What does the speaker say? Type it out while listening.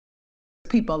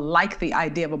people like the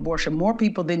idea of abortion, more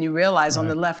people than you realize on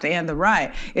the left and the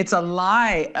right. It's a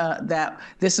lie that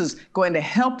this is going to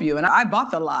help you. And I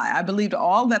bought the lie. I believed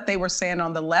all that they were saying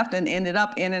on the left and ended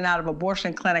up in and out of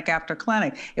abortion clinic after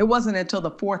clinic. It wasn't until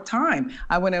the fourth time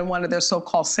I went in one of their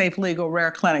so-called safe, legal,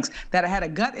 rare clinics that I had a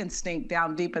gut instinct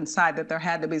down deep inside that there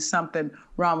had to be something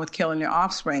wrong with killing your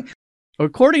offspring.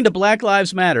 According to Black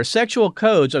Lives Matter, sexual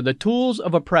codes are the tools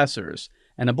of oppressors,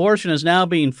 and abortion is now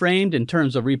being framed in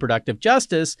terms of reproductive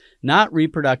justice, not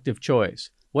reproductive choice.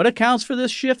 What accounts for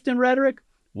this shift in rhetoric?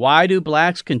 Why do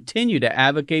blacks continue to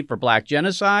advocate for black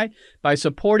genocide by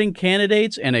supporting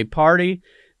candidates and a party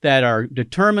that are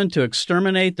determined to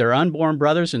exterminate their unborn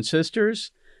brothers and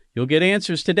sisters? You'll get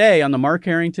answers today on The Mark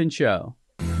Harrington Show.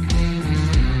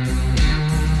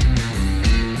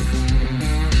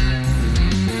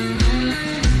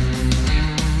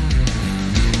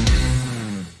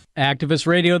 Activist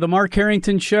Radio, The Mark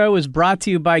Harrington Show is brought to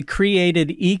you by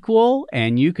Created Equal,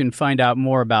 and you can find out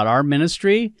more about our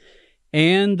ministry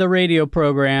and the radio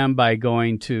program by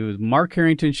going to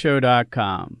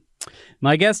markharringtonshow.com.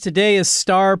 My guest today is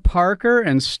Star Parker,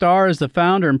 and Star is the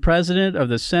founder and president of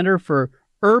the Center for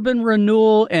Urban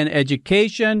Renewal and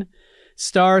Education.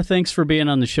 Star, thanks for being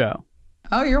on the show.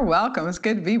 Oh, you're welcome. It's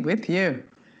good to be with you.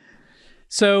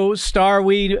 So, Star,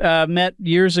 we met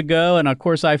years ago, and of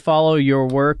course I follow your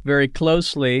work very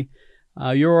closely.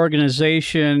 Your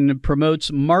organization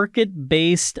promotes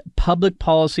market-based public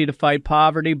policy to fight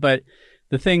poverty, but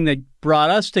the thing that brought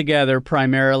us together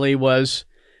primarily was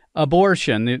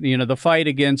abortion, the fight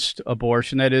against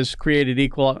abortion. That is, Created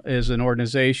Equal is an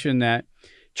organization that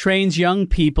trains young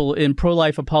people in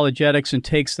pro-life apologetics and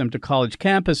takes them to college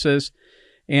campuses.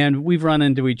 And we've run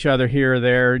into each other here or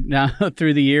there now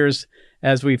through the years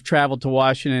as we've traveled to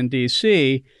Washington,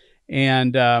 D.C.,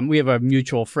 and we have a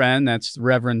mutual friend, that's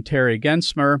Reverend Terry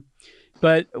Gensmer.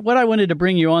 But what I wanted to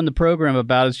bring you on the program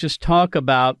about is just talk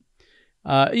about,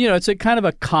 it's a kind of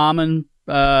a common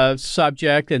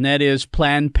subject, and that is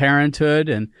Planned Parenthood.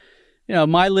 And,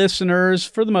 my listeners,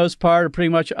 for the most part, are pretty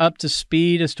much up to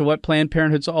speed as to what Planned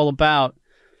Parenthood's all about.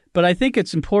 But I think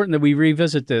it's important that we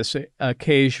revisit this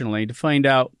occasionally to find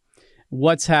out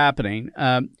what's happening.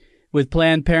 With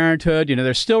Planned Parenthood,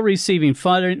 they're still receiving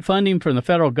funding from the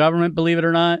federal government, believe it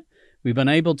or not. We've been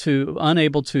unable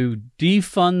to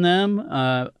defund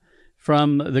them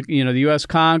from the U.S.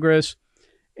 Congress.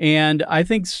 And I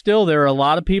think still there are a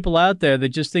lot of people out there that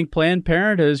just think Planned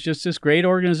Parenthood is just this great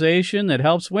organization that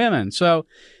helps women. So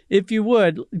if you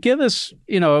would, give us,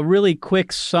 a really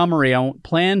quick summary on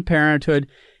Planned Parenthood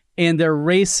and their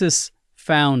racist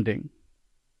founding.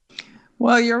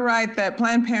 Well, you're right that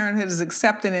Planned Parenthood is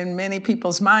accepted in many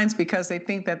people's minds because they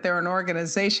think that they're an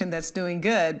organization that's doing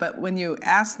good. But when you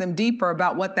ask them deeper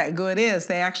about what that good is,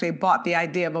 they actually bought the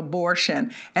idea of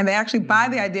abortion. And they actually buy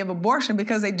the idea of abortion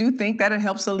because they do think that it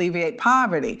helps alleviate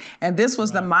poverty. And this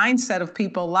was the mindset of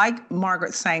people like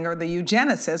Margaret Sanger, the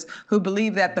eugenicist, who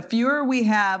believe that the fewer we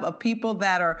have of people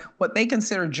that are what they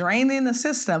consider draining the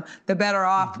system, the better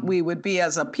off we would be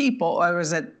as a people or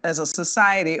as a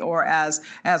society or as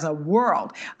a world.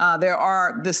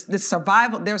 There's this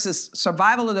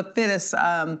survival of the fittest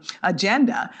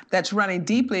agenda that's running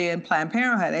deeply in Planned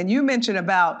Parenthood. And you mentioned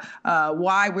about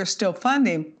why we're still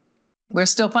funding. We're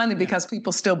still funding because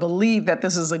people still believe that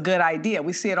this is a good idea.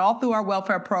 We see it all through our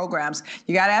welfare programs.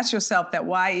 You got to ask yourself that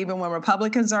why, even when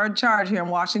Republicans are in charge here in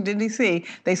Washington, D.C.,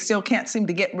 they still can't seem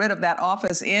to get rid of that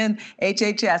office in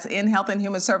HHS, in Health and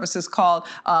Human Services, called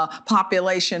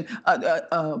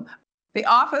the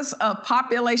Office of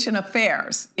Population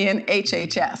Affairs in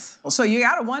HHS. So you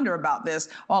got to wonder about this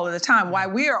all of the time. Why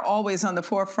we are always on the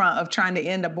forefront of trying to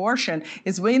end abortion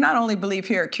is we not only believe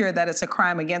here at Cure that it's a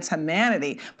crime against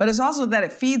humanity, but it's also that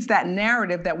it feeds that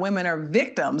narrative that women are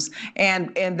victims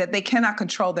and that they cannot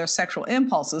control their sexual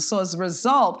impulses. So as a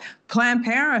result, Planned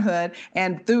Parenthood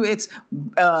and through its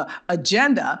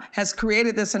agenda has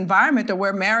created this environment to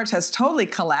where marriage has totally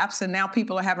collapsed, and now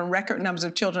people are having record numbers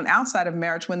of children outside of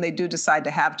marriage when they do decide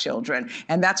to have children.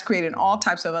 And that's created all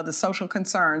types of other social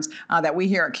concerns that we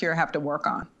here at Cure have to work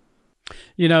on.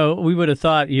 We would have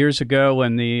thought years ago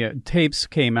when the tapes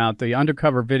came out, the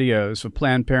undercover videos of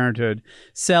Planned Parenthood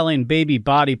selling baby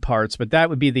body parts, but that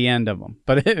would be the end of them.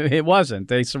 But it wasn't.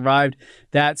 They survived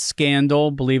that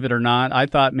scandal, believe it or not. I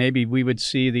thought maybe we would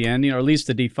see the ending, or at least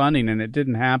the defunding, and it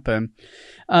didn't happen.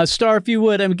 Star, if you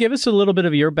would, give us a little bit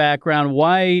of your background,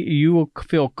 why you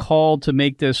feel called to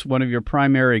make this one of your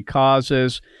primary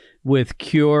causes with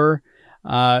Cure.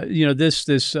 I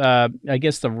guess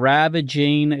the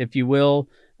ravaging, if you will,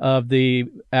 of the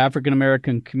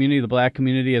African-American community, the Black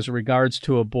community as regards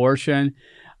to abortion.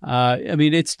 I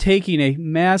mean, it's taking a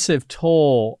massive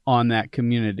toll on that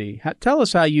community. Tell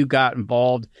us how you got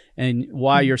involved and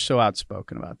why you're so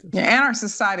outspoken about this. Yeah, and our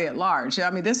society at large. I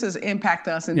mean, this has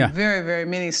impacted us in very, very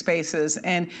many spaces.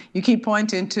 And you keep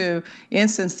pointing to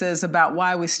instances about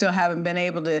why we still haven't been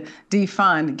able to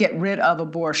defund, get rid of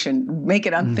abortion, make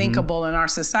it unthinkable in our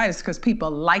societies, because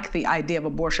people like the idea of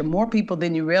abortion. More people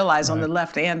than you realize on the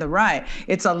left and the right.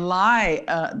 It's a lie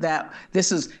that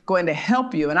this is going to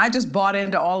help you. And I just bought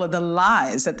into all of the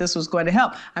lies that this was going to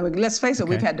help. I mean, let's face it,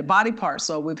 we've had the body parts,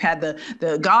 so we've had the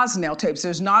Gosnell tapes.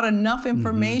 There's not enough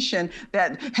information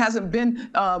that hasn't been,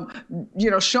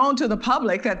 shown to the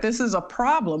public that this is a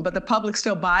problem, but the public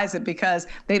still buys it because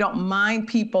they don't mind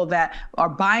people that are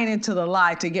buying into the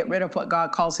lie to get rid of what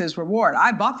God calls his reward.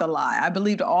 I bought the lie. I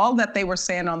believed all that they were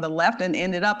saying on the left and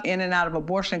ended up in and out of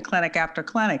abortion clinic after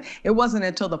clinic. It wasn't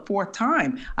until the fourth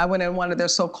time I went in one of their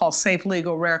so-called safe,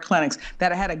 legal, rare clinics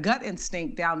that I had a gut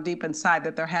instinct down deep inside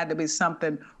that there had to be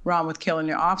something wrong with killing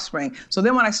your offspring. So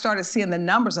then when I started seeing the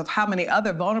numbers of how many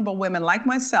other vulnerable women like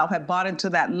myself had bought into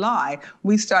that lie,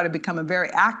 we started becoming very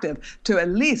active to at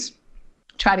least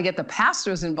try to get the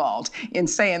pastors involved in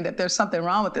saying that there's something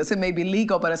wrong with this. It may be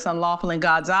legal, but it's unlawful in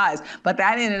God's eyes. But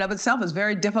that in and of itself is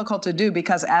very difficult to do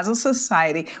because as a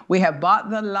society, we have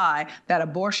bought the lie that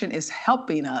abortion is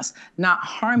helping us, not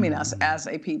harming us as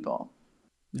a people.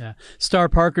 Yeah. Star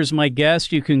Parker's my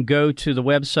guest. You can go to the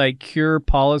website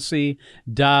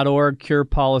curepolicy.org,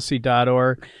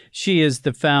 curepolicy.org. She is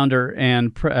the founder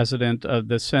and president of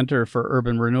the Center for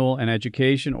Urban Renewal and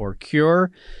Education, or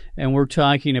CURE. And we're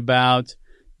talking about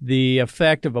the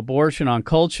effect of abortion on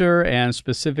culture and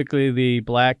specifically the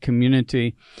Black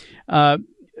community.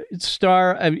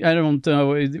 Star, I don't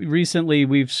know. Recently,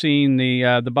 we've seen the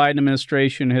Biden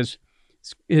administration has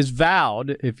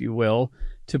vowed, if you will,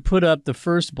 to put up the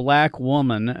first Black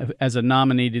woman as a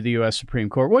nominee to the U.S. Supreme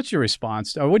Court. What's your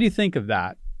response? Or what do you think of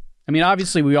that? I mean,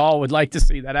 obviously, we all would like to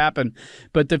see that happen,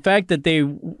 but the fact that they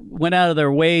went out of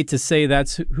their way to say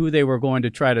that's who they were going to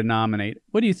try to nominate,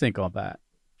 what do you think of that?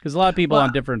 Because a lot of people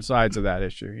on different sides of that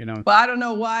issue, you know. Well, I don't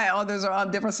know why others are on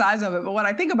different sides of it, but what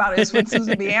I think about it is when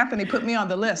Susan B. Anthony put me on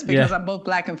the list because I'm both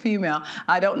Black and female.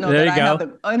 I don't know that I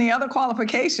have any other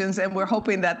qualifications, and we're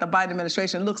hoping that the Biden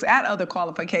administration looks at other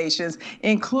qualifications,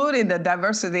 including the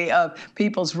diversity of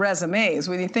people's resumes.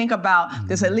 When you think about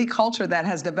this elite culture that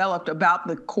has developed about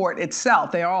the court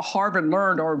itself, they are all Harvard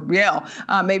learned or Yale.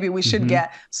 Maybe we should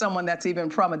get someone that's even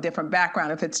from a different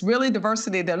background. If it's really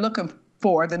diversity they're looking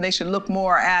for, then they should look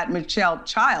more at Michelle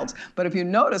Childs. But if you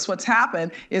notice what's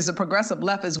happened is the progressive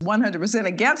left is 100%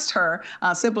 against her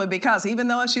simply because even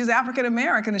though she's African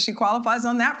American and she qualifies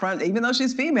on that front, even though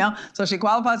she's female, so she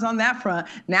qualifies on that front,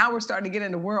 now we're starting to get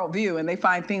into worldview and they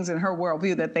find things in her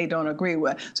worldview that they don't agree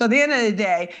with. So at the end of the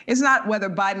day, it's not whether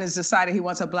Biden has decided he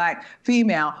wants a Black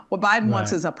female. What Biden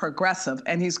wants is a progressive,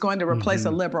 and he's going to replace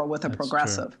a liberal with a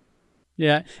progressive. True.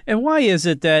 Yeah. And why is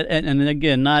it that, and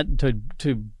again, not to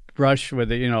brush with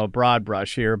a broad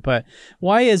brush here, but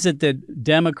why is it that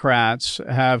Democrats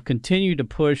have continued to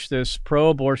push this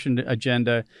pro-abortion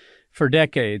agenda for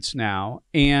decades now?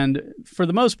 And for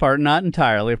the most part, not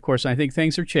entirely, of course, I think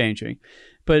things are changing,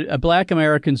 but Black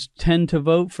Americans tend to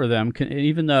vote for them,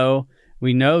 even though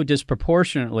we know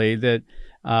disproportionately that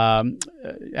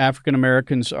African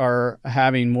Americans are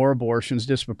having more abortions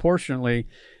disproportionately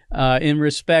in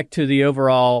respect to the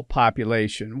overall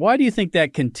population. Why do you think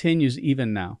that continues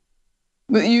even now?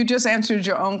 You just answered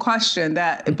your own question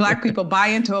that Black people buy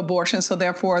into abortion, so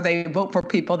therefore they vote for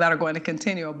people that are going to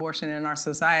continue abortion in our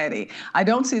society. I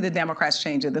don't see the Democrats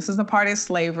changing. This is a party of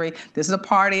slavery. This is a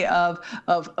party of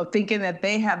thinking that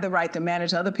they have the right to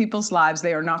manage other people's lives.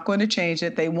 They are not going to change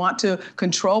it. They want to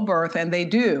control birth, and they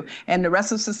do. And the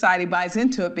rest of society buys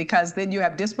into it because then you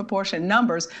have disproportionate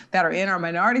numbers that are in our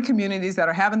minority communities that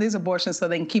are having these abortions so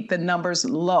they can keep the numbers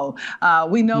low.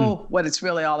 We know what it's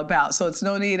really all about. So it's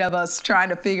no need of us trying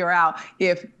to figure out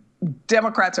if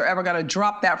Democrats are ever going to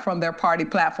drop that from their party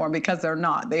platform, because they're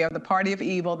not. They are the party of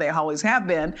evil. They always have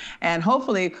been. And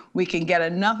hopefully we can get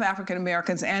enough African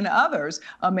Americans and others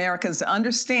Americans to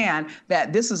understand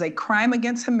that this is a crime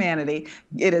against humanity.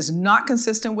 It is not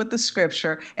consistent with the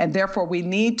scripture. And therefore we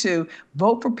need to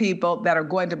vote for people that are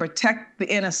going to protect the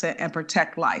innocent and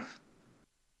protect life.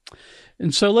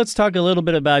 And so let's talk a little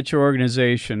bit about your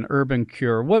organization, Urban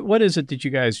Cure. What is it that you guys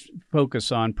focus on primarily? Well, you just answered your own question that Black people buy into abortion, so therefore they vote for people that are going to continue abortion in our society. I don't see the Democrats changing. This is a party of slavery. This is a party of thinking that they have the right to manage other people's lives. They are not going to change it. They want to control birth, and they do. And the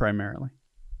rest of society buys into it because then you have disproportionate numbers that are in our minority communities that are having these abortions so they can keep the numbers low. We know what it's really all about. So it's no need of us trying to figure out if Democrats are ever going to drop that from their party platform, because they're not. They are the party of evil. They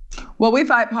always have been. And hopefully we can get enough African Americans and others Americans to understand that this is a crime against humanity. It is not consistent with the scripture. And therefore we need to vote for people that are going to protect the innocent and protect life. Well, we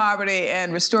fight poverty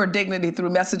and restore dignity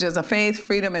through messages of faith,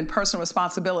 freedom, and personal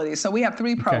responsibility. So we have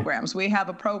three programs. We have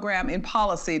a program in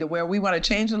policy to where we want to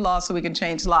change the law so we can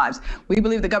change lives. We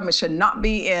believe the government should not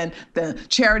be in the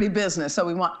charity business. So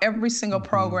we want every single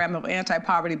program of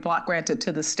anti-poverty block granted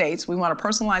to the states. We want to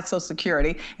personalize Social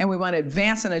Security, and we want to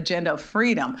advance an agenda of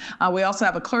freedom. We also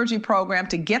have a clergy program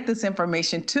to get this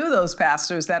information to those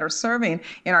pastors that are serving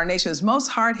in our nation's most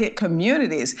hard-hit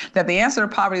communities, that the answer to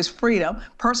poverty is freedom,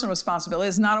 personal responsibility.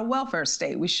 Is not a welfare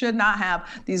state. We should not have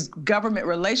these government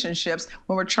relationships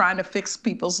when we're trying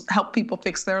to help people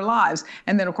fix their lives.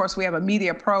 And then, of course, we have a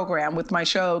media program with my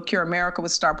show, Cure America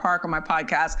with Star Parker, my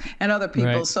podcast, and other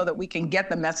people, so that we can get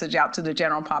the message out to the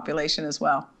general population as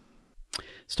well.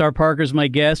 Star Parker's my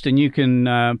guest, and you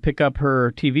can pick up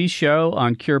her TV show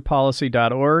on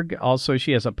curepolicy.org. Also,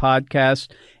 she has a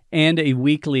podcast and a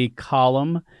weekly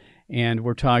column. And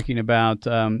we're talking about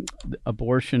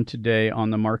abortion today on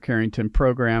the Mark Harrington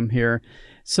program here.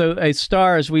 So,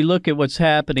 Star, as we look at what's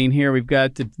happening here, we've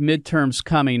got the midterms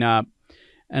coming up,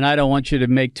 and I don't want you to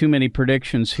make too many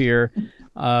predictions here.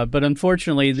 But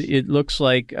unfortunately, it looks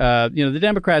like the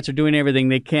Democrats are doing everything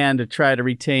they can to try to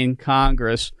retain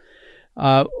Congress.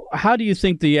 How do you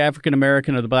think the African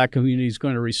American or the Black community is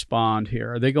going to respond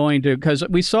here? Are they going to? Because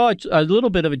we saw a little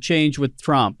bit of a change with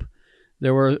Trump.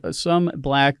 There were some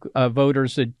Black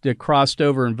voters that crossed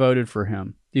over and voted for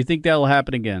him. Do you think that will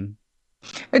happen again?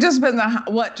 It just depends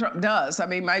on what Trump does. I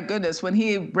mean, my goodness, when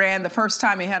he ran the first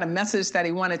time, he had a message that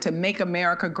he wanted to make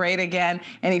America great again.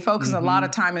 And he focused a lot of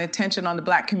time and attention on the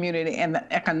Black community and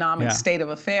the economic state of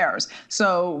affairs.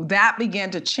 So that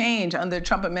began to change under the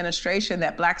Trump administration,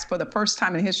 that Blacks, for the first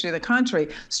time in the history of the country,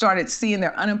 started seeing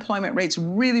their unemployment rates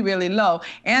really, really low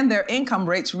and their income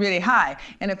rates really high.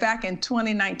 And in fact, in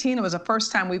 2019, it was the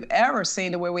first time we've ever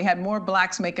seen to where we had more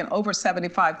Blacks making over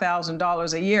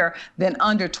 $75,000 a year than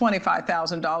under $25,000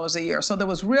 a year. So there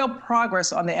was real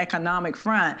progress on the economic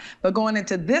front. But going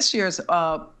into this year's,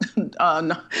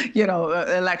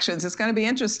 elections, it's going to be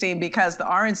interesting because the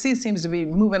RNC seems to be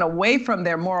moving away from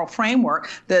their moral framework.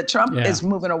 The Trump is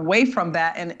moving away from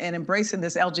that and embracing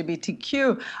this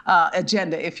LGBTQ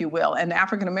agenda, if you will. And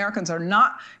African Americans are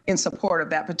not in support of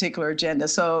that particular agenda.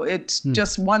 So it's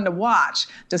just one to watch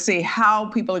to see how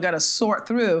people are going to sort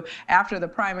through after the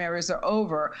primaries are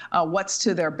over, what's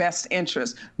to their best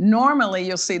interest. Normally,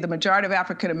 you'll see the majority of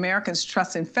African Americans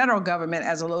trust in federal government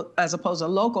as opposed to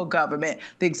local government.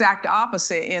 The exact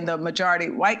opposite in the majority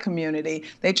white community.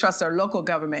 They trust their local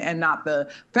government and not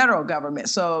the federal government.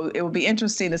 So it will be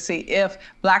interesting to see if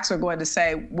Blacks are going to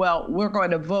say, well, we're going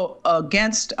to vote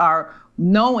against our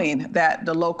knowing that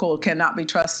the local cannot be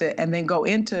trusted, and then go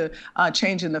into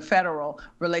changing the federal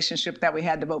relationship that we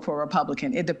had to vote for a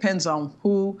Republican. It depends on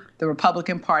who the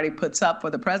Republican Party puts up for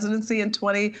the presidency in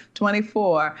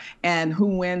 2024 and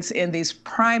who wins in these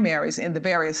primaries in the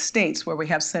various states where we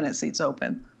have Senate seats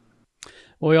open.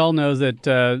 Well, we all know that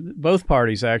both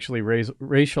parties actually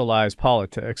racialize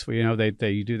politics. We know they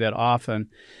do that often.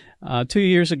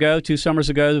 2 summers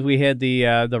ago, we had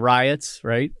the riots,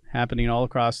 right, happening all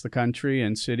across the country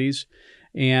and cities,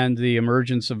 and the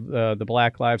emergence of the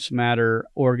Black Lives Matter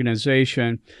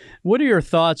organization. What are your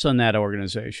thoughts on that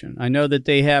organization? I know that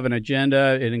they have an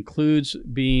agenda. It includes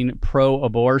being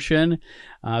pro-abortion,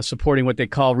 supporting what they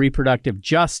call reproductive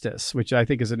justice, which I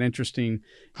think is an interesting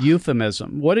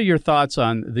euphemism. What are your thoughts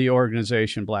on the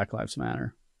organization Black Lives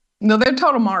Matter? No, they're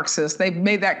total Marxists. They've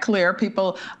made that clear.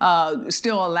 People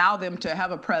still allow them to have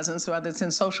a presence, whether it's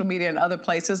in social media and other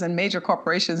places, and major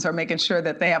corporations are making sure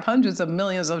that they have hundreds of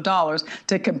millions of dollars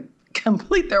to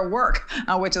complete their work,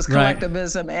 which is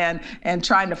collectivism and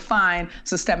trying to find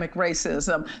systemic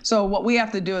racism. So what we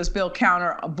have to do is build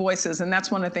counter voices, and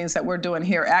that's one of the things that we're doing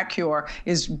here at CURE,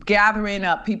 is gathering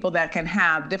up people that can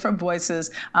have different voices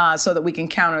so that we can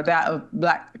counter that of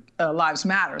Black Lives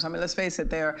Matters. I mean, let's face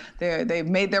it, they've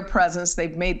made their presence,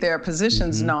 they've made their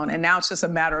positions known, and now it's just a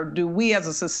matter of, do we as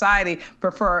a society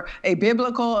prefer a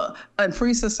biblical and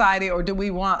free society, or do we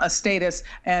want a status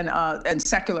and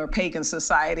secular pagan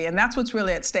society? And that's what's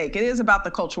really at stake. It is about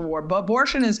the culture war. But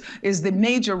abortion is the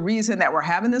major reason that we're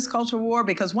having this culture war,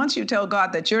 because once you tell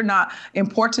God that you're not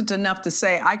important enough to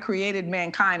say, I created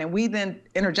mankind, and we then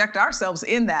interject ourselves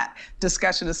in that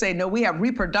discussion to say, no, we have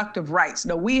reproductive rights.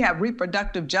 No, we have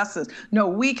reproductive justice. No,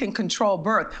 we can control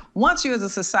birth. Once you as a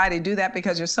society do that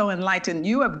because you're so enlightened,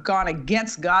 you have gone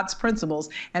against God's principles,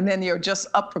 and then you're just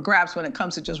up for grabs when it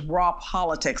comes to just raw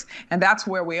politics. And that's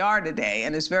where we are today.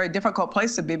 And it's a very difficult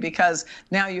place to be, because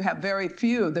now you have very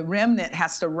few. The remnant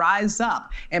has to rise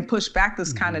up and push back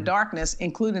this kind of darkness,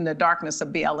 including the darkness of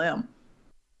BLM.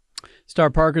 Star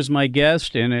Parker's my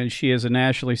guest, and she is a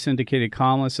nationally syndicated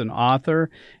columnist and author.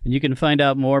 And you can find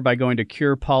out more by going to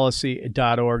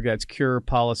curepolicy.org. That's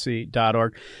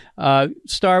curepolicy.org.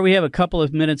 Star, we have a couple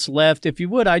of minutes left. If you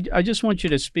would, I just want you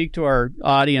to speak to our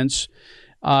audience.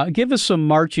 Give us some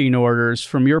marching orders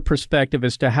from your perspective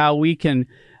as to how we can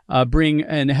bring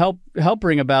and help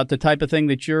bring about the type of thing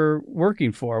that you're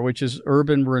working for, which is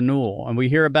urban renewal. And we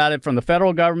hear about it from the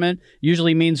federal government,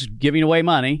 usually means giving away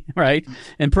money, right,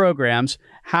 and programs.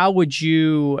 How would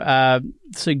you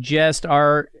suggest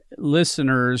our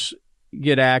listeners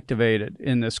get activated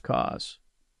in this cause?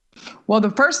 Well,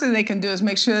 the first thing they can do is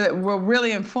make sure that we're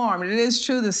really informed. It is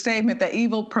true, the statement that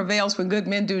evil prevails when good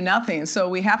men do nothing. So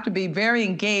we have to be very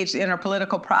engaged in our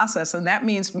political process. And that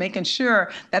means making sure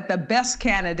that the best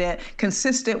candidate,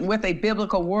 consistent with a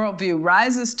biblical worldview,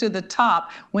 rises to the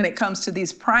top when it comes to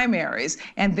these primaries.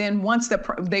 And then once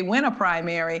they win a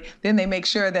primary, then they make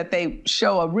sure that they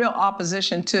show a real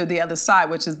opposition to the other side,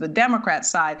 which is the Democrat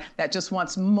side that just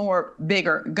wants more,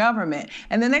 bigger government.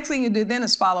 And the next thing you do then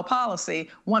is follow policy.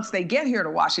 Once they get here to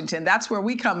Washington, that's where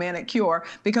we come in at CURE,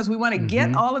 because we want to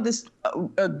get all of this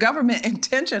government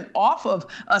intention off of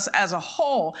us as a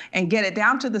whole and get it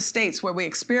down to the states, where we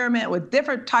experiment with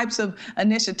different types of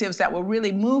initiatives that will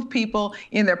really move people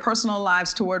in their personal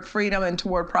lives toward freedom and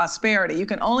toward prosperity. You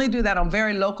can only do that on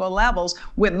very local levels,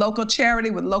 with local charity,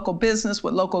 with local business,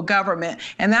 with local government.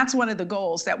 And that's one of the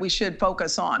goals that we should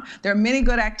focus on. There are many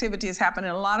good activities happening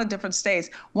in a lot of different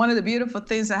states. One of the beautiful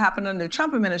things that happened under the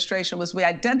Trump administration was we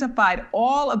identified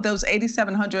all of those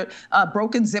 8,700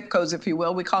 broken zip codes, if you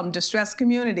will. We call them distressed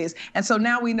communities. And so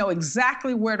now we know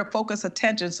exactly where to focus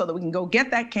attention so that we can go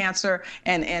get that cancer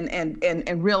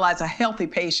and realize a healthy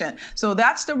patient. So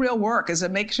that's the real work, is to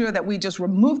make sure that we just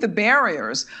remove the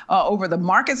barriers over the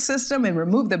market system and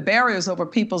remove the barriers over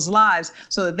people's lives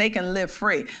so that they can live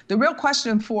free. The real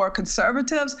question for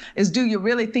conservatives is, do you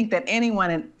really think that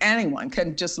anyone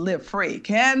can just live free?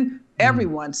 Can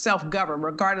everyone self-govern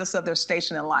regardless of their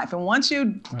station in life? And once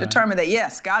you determine that,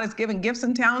 yes, God has given gifts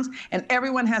and talents and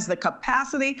everyone has the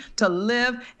capacity to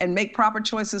live and make proper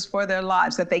choices for their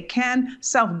lives, that they can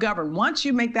self-govern. Once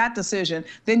you make that decision,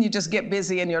 then you just get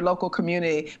busy in your local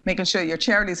community, making sure your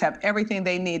charities have everything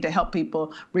they need to help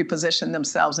people reposition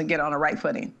themselves and get on a right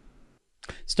footing.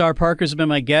 Star Parker's been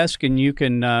my guest, and you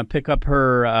can pick up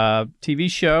her TV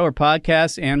show or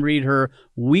podcast and read her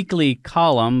weekly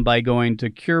column by going to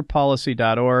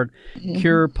curepolicy.org,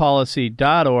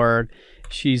 curepolicy.org.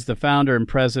 She's the founder and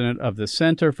president of the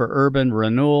Center for Urban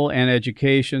Renewal and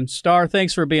Education. Star,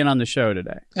 thanks for being on the show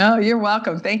today. Oh, you're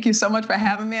welcome. Thank you so much for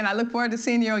having me, and I look forward to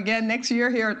seeing you again next year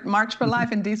here at March for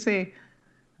Life in D.C.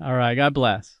 All right. God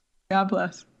bless. God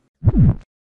bless.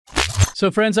 So,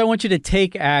 friends, I want you to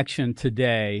take action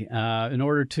today. In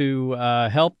order to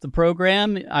help the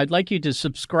program, I'd like you to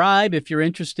subscribe if you're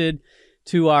interested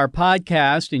to our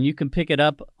podcast, and you can pick it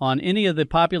up on any of the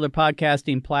popular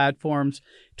podcasting platforms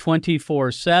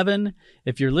 24/7.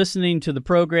 If you're listening to the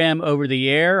program over the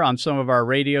air on some of our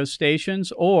radio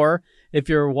stations, or if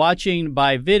you're watching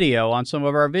by video on some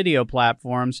of our video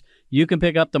platforms, you can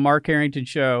pick up The Mark Harrington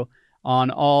Show on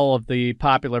all of the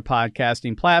popular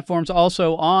podcasting platforms.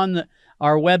 Also on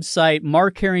our website,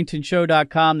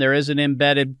 markharringtonshow.com, there is an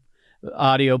embedded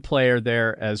audio player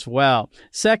there as well.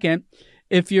 Second,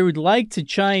 if you would like to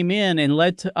chime in and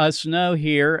let us know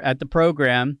here at the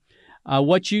program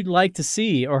what you'd like to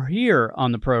see or hear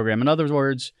on the program, in other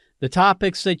words, the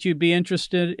topics that you'd be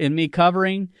interested in me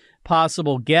covering,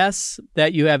 possible guests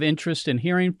that you have interest in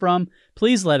hearing from,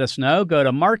 please let us know. Go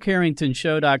to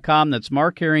markharringtonshow.com. That's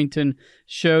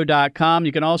markharringtonshow.com.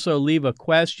 You can also leave a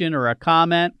question or a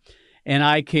comment, and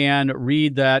I can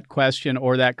read that question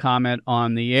or that comment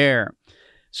on the air.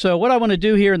 So what I want to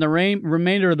do here in the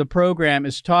remainder of the program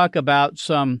is talk about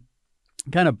some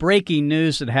kind of breaking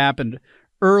news that happened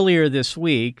earlier this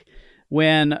week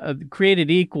when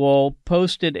Created Equal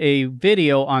posted a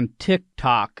video on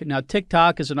TikTok. Now,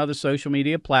 TikTok is another social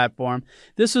media platform.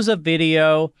 This is a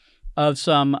video of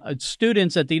some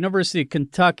students at the University of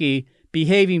Kentucky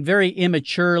behaving very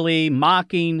immaturely,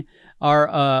 mocking our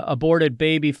aborted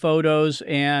baby photos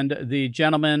and the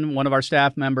gentleman, one of our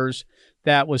staff members,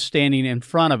 that was standing in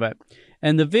front of it.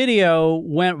 And the video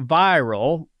went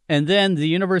viral, and then the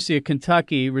University of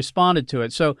Kentucky responded to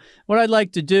it. So what I'd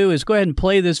like to do is go ahead and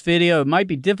play this video. It might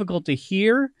be difficult to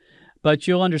hear, but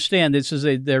you'll understand this is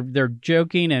they're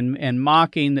joking and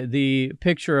mocking the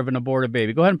picture of an aborted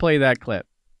baby. Go ahead and play that clip.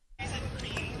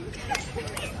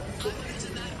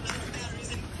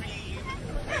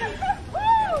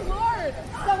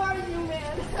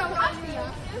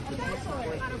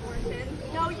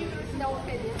 No uterus, no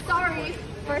opinion. Sorry.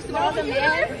 First of all, the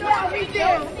man. Yeah, we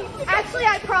do. Actually,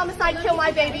 I promised I'd kill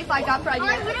my baby if I got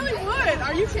pregnant. I literally would.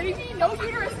 Are you kidding me? No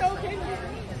uterus, no opinion.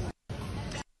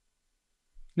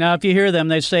 Now, if you hear them,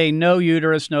 they say no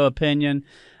uterus, no opinion.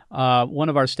 One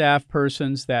of our staff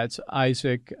persons, that's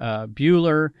Isaac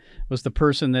Bueller, was the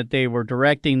person that they were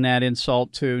directing that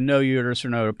insult to, no uterus or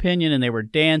no opinion, and they were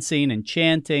dancing and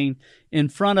chanting in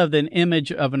front of an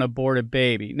image of an aborted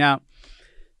baby. Now,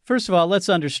 first of all, let's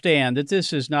understand that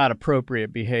this is not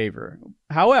appropriate behavior.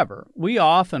 However, we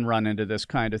often run into this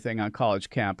kind of thing on college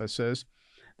campuses.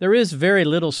 There is very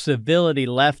little civility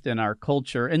left in our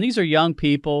culture, and these are young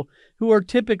people who are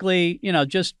typically,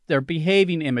 they're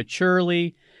behaving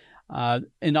immaturely,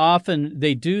 and often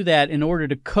they do that in order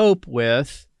to cope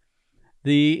with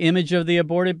the image of the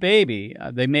aborted baby.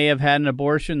 They may have had an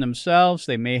abortion themselves.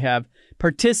 They may have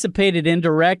participated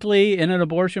indirectly in an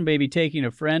abortion, maybe taking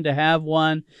a friend to have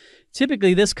one.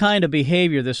 Typically, this kind of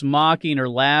behavior, this mocking or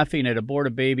laughing at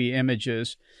aborted baby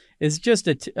images, is just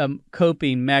a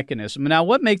coping mechanism. Now,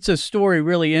 what makes this story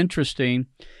really interesting,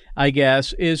 I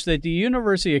guess, is that the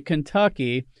University of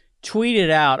Kentucky tweeted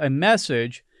out a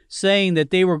message saying that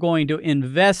they were going to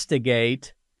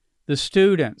investigate the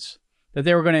students, that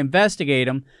they were going to investigate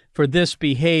them for this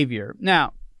behavior.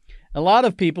 Now, a lot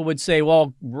of people would say,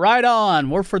 well, right on,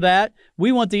 we're for that.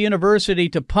 We want the university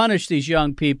to punish these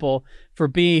young people for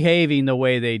behaving the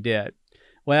way they did.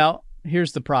 Well,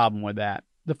 here's the problem with that.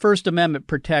 The First Amendment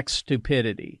protects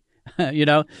stupidity.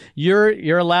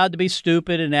 You're allowed to be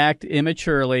stupid and act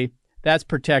immaturely. That's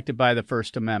protected by the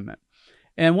First Amendment.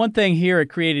 And one thing here at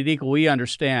Created Equal, we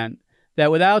understand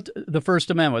that without the First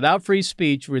Amendment, without free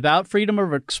speech, without freedom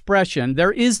of expression,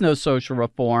 there is no social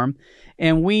reform,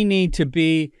 and we need to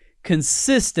be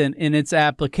consistent in its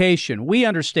application. We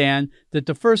understand that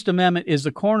the First Amendment is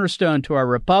the cornerstone to our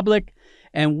republic,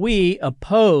 and we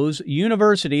oppose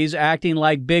universities acting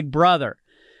like Big Brother.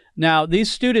 Now,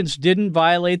 these students didn't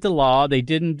violate the law. They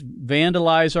didn't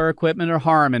vandalize our equipment or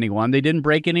harm anyone. They didn't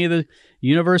break any of the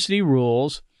university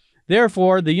rules.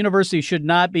 Therefore, the university should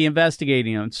not be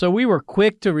investigating them. So we were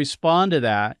quick to respond to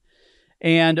that.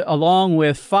 And along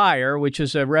with FIRE, which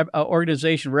is an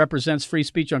organization that represents free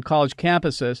speech on college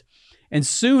campuses, and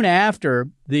soon after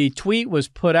the tweet was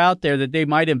put out there that they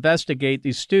might investigate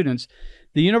these students,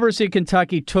 the University of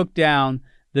Kentucky took down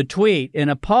the tweet and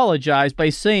apologized by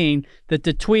saying that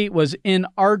the tweet was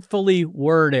inartfully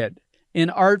worded.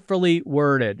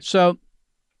 So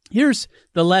here's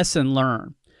the lesson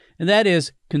learned, and that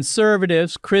is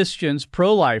conservatives, Christians,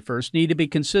 pro-lifers need to be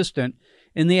consistent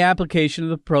in the application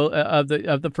of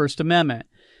the First Amendment.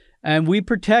 And we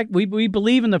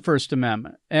believe in the First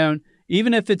Amendment. And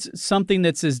even if it's something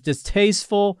that's as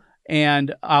distasteful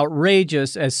and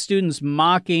outrageous as students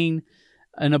mocking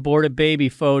an aborted baby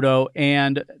photo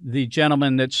and the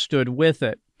gentleman that stood with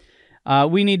it,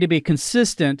 we need to be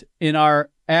consistent in our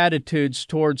attitudes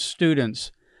towards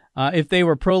students. If they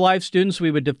were pro-life students,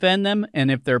 we would defend them. And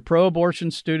if they're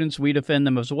pro-abortion students, we defend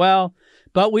them as well.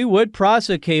 But we do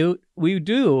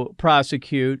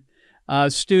prosecute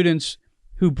students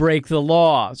who break the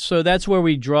law. So that's where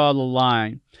we draw the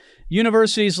line.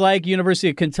 Universities like University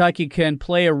of Kentucky can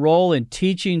play a role in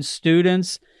teaching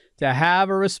students to have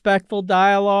a respectful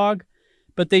dialogue,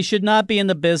 but they should not be in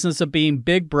the business of being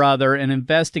Big Brother and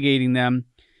investigating them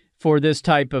for this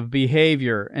type of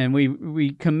behavior. And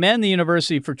we commend the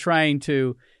university for trying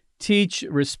to teach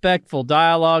respectful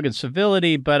dialogue and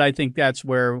civility, but I think that's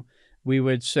where we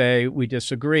would say we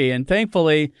disagree. And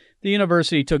thankfully, the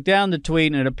university took down the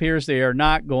tweet, and it appears they are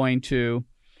not going to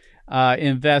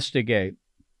investigate.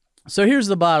 So here's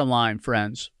the bottom line,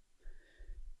 friends.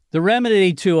 The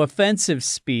remedy to offensive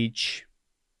speech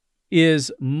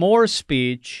is more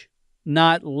speech,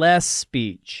 not less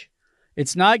speech.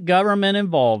 It's not government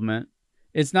involvement.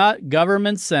 It's not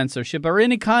government censorship or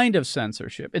any kind of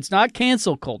censorship. It's not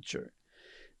cancel culture.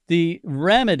 The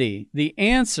remedy, the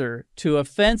answer to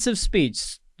offensive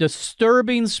speech,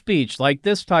 disturbing speech like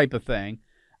this type of thing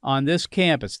on this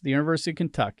campus, the University of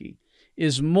Kentucky,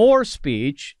 is more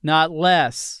speech, not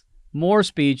less. More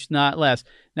speech, not less.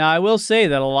 Now, I will say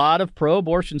that a lot of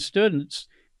pro-abortion students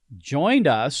joined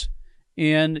us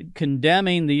in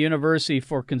condemning the university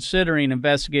for considering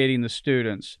investigating the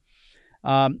students.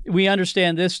 We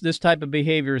understand this type of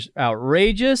behavior is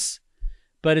outrageous,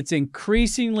 but it's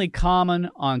increasingly common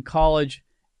on college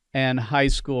and high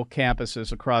school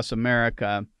campuses across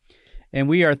America. And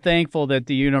we are thankful that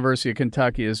the University of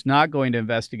Kentucky is not going to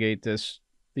investigate these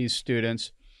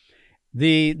students.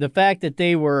 The fact that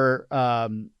they were,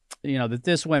 that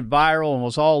this went viral and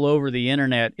was all over the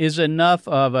internet is enough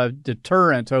of a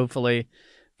deterrent, hopefully,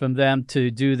 from them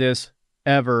to do this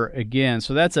ever again.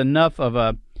 So that's enough of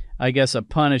a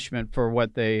punishment for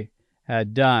what they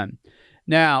had done.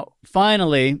 Now,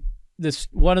 finally,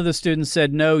 one of the students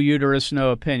said, no uterus, no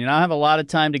opinion. I don't have a lot of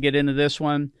time to get into this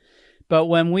one, but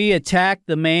when we attacked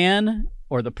the man,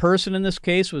 or the person in this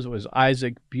case was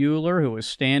Isaac Buehler, who was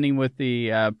standing with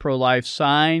the pro-life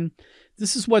sign,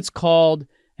 this is what's called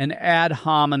an ad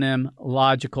hominem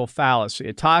logical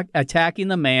fallacy, attacking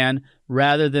the man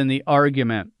rather than the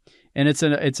argument. And it's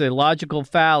a logical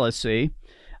fallacy.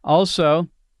 Also,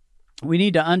 we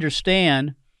need to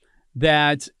understand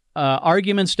that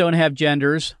arguments don't have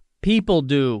genders, people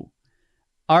do.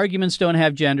 Arguments don't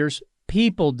have genders,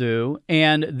 people do.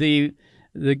 And the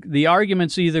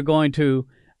argument's either going to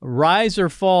rise or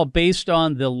fall based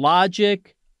on the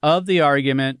logic of the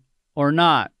argument or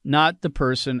not the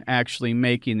person actually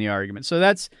making the argument. So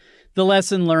that's the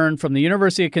lesson learned from the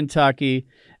University of Kentucky,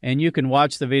 and you can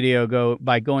watch the video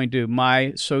by going to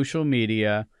my social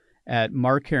media at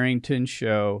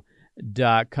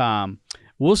markharringtonshow.com.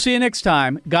 We'll see you next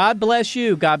time. God bless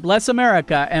you. God bless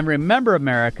America. And remember,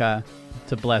 America,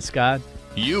 to bless God.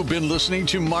 You've been listening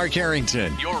to Mark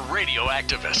Harrington, your radio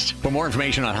activist. For more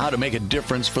information on how to make a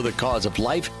difference for the cause of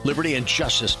life, liberty, and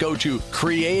justice, go to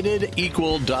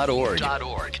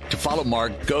createdequal.org. To follow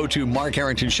Mark, go to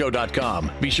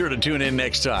markharringtonshow.com. Be sure to tune in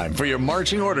next time for your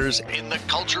marching orders in the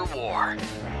culture war.